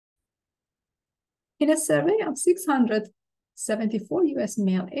In a survey of 674 US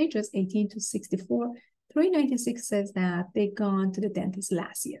male ages 18 to 64, 396 says that they've gone to the dentist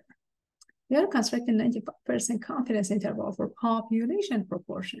last year. We are constructing 95% confidence interval for population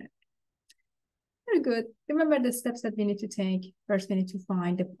proportion. Very good. Remember the steps that we need to take. First, we need to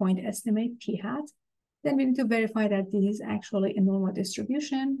find the point estimate, p hat. Then we need to verify that this is actually a normal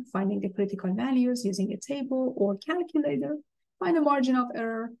distribution, finding the critical values using a table or calculator, find the margin of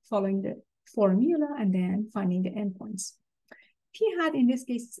error following the formula, and then finding the endpoints. P hat in this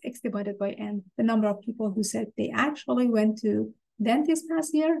case is x divided by n, the number of people who said they actually went to dentist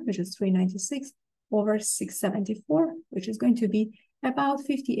last year, which is 396, over 674, which is going to be about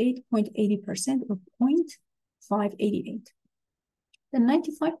 58.80% or 0.588. The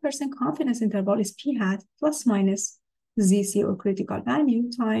 95% confidence interval is p hat plus minus ZC or critical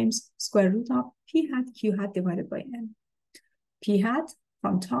value times square root of p hat q hat divided by n. P hat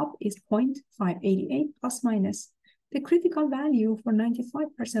from top is 0.588 plus minus. The critical value for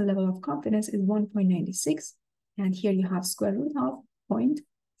 95% level of confidence is 1.96. And here you have square root of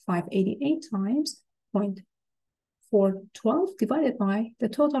 0.588 times 0.412 divided by the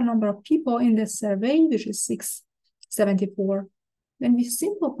total number of people in the survey, which is 674. When we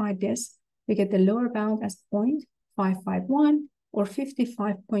simplify this, we get the lower bound as 0.551 or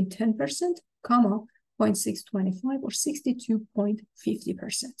 55.10%, comma 0.625 or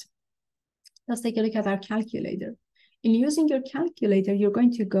 62.50%. Let's take a look at our calculator. In using your calculator, you're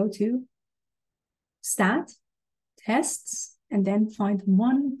going to go to Stat, Tests, and then find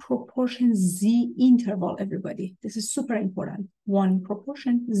one proportion Z interval, everybody. This is super important. One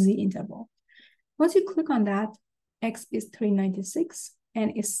proportion Z interval. Once you click on that, X is 396,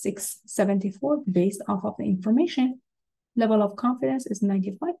 N is 674 based off of the information. Level of confidence is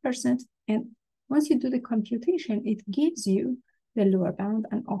 95%. And once you do the computation, it gives you the lower bound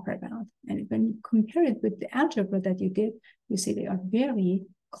and upper bound. And when you compare it with the algebra that you did, you see they are very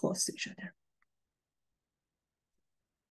close to each other.